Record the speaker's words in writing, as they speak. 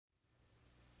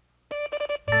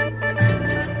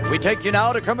We take you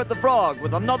now to Kermit the Frog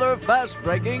with another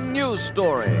fast-breaking news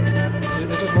story. Is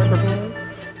this microphone?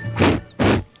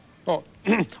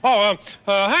 Oh,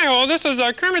 hi all, this is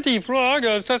Kermit the Frog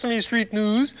of Sesame Street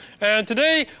News, and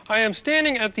today I am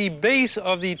standing at the base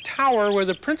of the tower where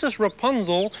the Princess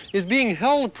Rapunzel is being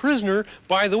held prisoner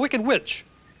by the Wicked Witch.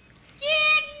 Get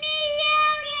me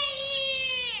out of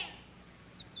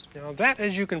here! Now that,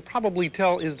 as you can probably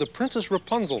tell, is the Princess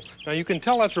Rapunzel. Now you can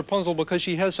tell that's Rapunzel because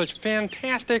she has such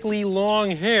fantastically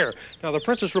long hair. Now the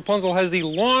Princess Rapunzel has the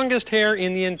longest hair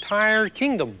in the entire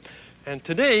kingdom. And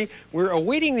today, we're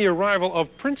awaiting the arrival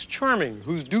of Prince Charming,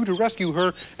 who's due to rescue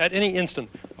her at any instant.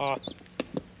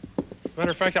 Matter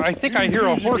of fact, I think I hear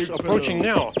a horse approaching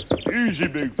now. Easy,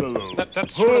 big fellow.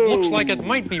 That sort of looks like it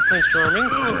might be Prince Charming.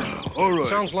 All right.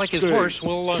 Sounds like his Stay. horse.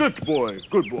 We'll Sit, boy.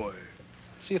 Good boy.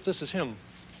 see if this is him.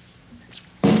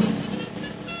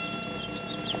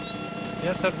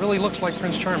 Yes, that really looks like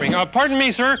Prince Charming. Pardon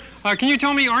me, sir. Can you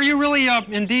tell me, are you really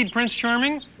indeed Prince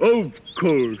Charming? Of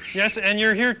course. Yes, and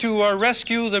you're here to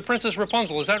rescue the Princess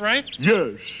Rapunzel, is that right?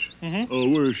 Yes.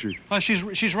 Mm-hmm. Where is she?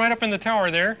 She's right up in the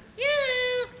tower there.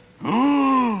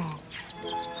 My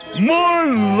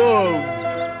love!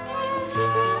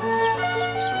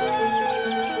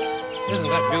 Isn't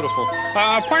that beautiful?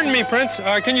 Pardon me, Prince.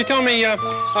 Can you tell me,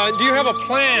 do you have a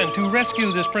plan to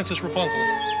rescue this Princess Rapunzel?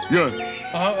 Yes.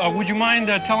 Would you mind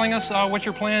telling us what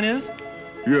your plan is?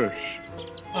 Yes.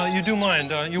 You do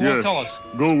mind. You won't tell us.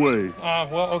 Go away.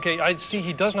 Well, okay. I see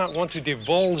he does not want to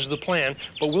divulge the plan,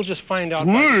 but we'll just find out.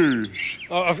 Please.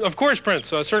 Of course, Prince.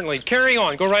 Certainly. Carry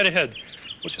on. Go right ahead.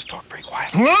 We'll just talk very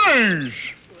quietly. Please.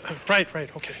 Right.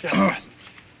 Okay. Yes, yes.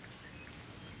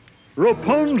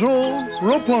 Rapunzel,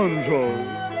 Rapunzel,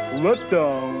 let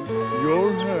down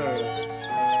your hair.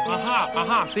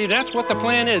 Aha. See, that's what the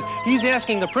plan is. He's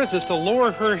asking the princess to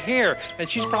lower her hair, and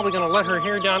she's probably going to let her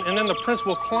hair down, and then the prince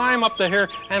will climb up the hair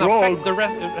and affect the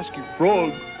rescue.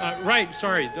 Frog. Right,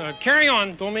 sorry. Carry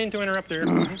on. Don't mean to interrupt there.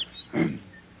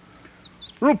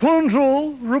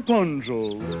 Rapunzel,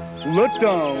 Rapunzel, let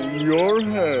down your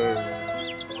hair.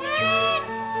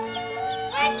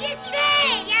 What'd you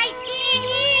say? I can't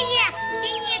hear you.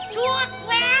 Can you talk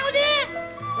louder?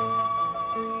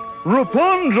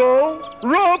 Rapunzel,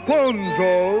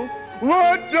 Rapunzel,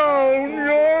 let down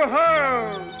your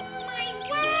hair. My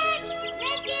what?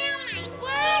 Let down my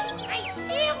what? I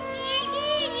still can't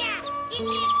hear you. Can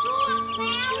you talk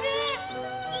louder?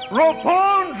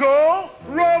 Rapunzel,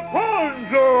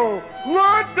 Rapunzel,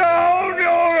 let down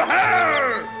your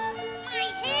hair. My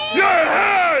hair? Your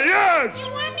hair, yes. You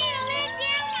want me to let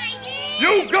down my hair?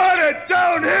 You got it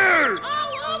down here.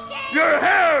 Oh, okay. Your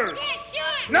hair. Yeah,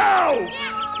 sure. Now. Yeah.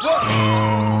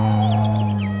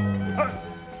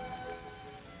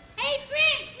 Hey,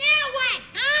 Prince, now what,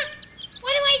 huh?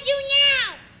 What do I do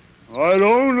now? I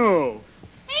don't know.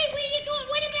 Hey, where you going?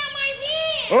 What about my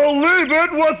hair? I'll leave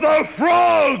it with the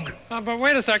frog. But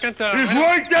wait a second. He's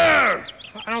right there.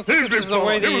 I don't think this is the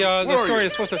way the story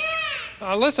is supposed to.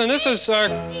 Listen, this is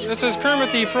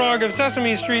Kermit the Frog of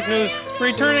Sesame Street News,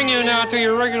 returning you now to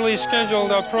your regularly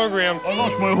scheduled program. I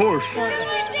lost my horse.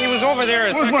 He was over there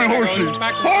a Where's second my ago. horsey? He's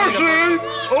back to Horsey!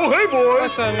 Oh, hey, boy.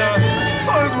 Listen,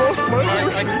 I've lost my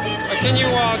horsey. can you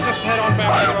just head on back?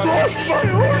 I've lost my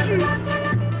horsey.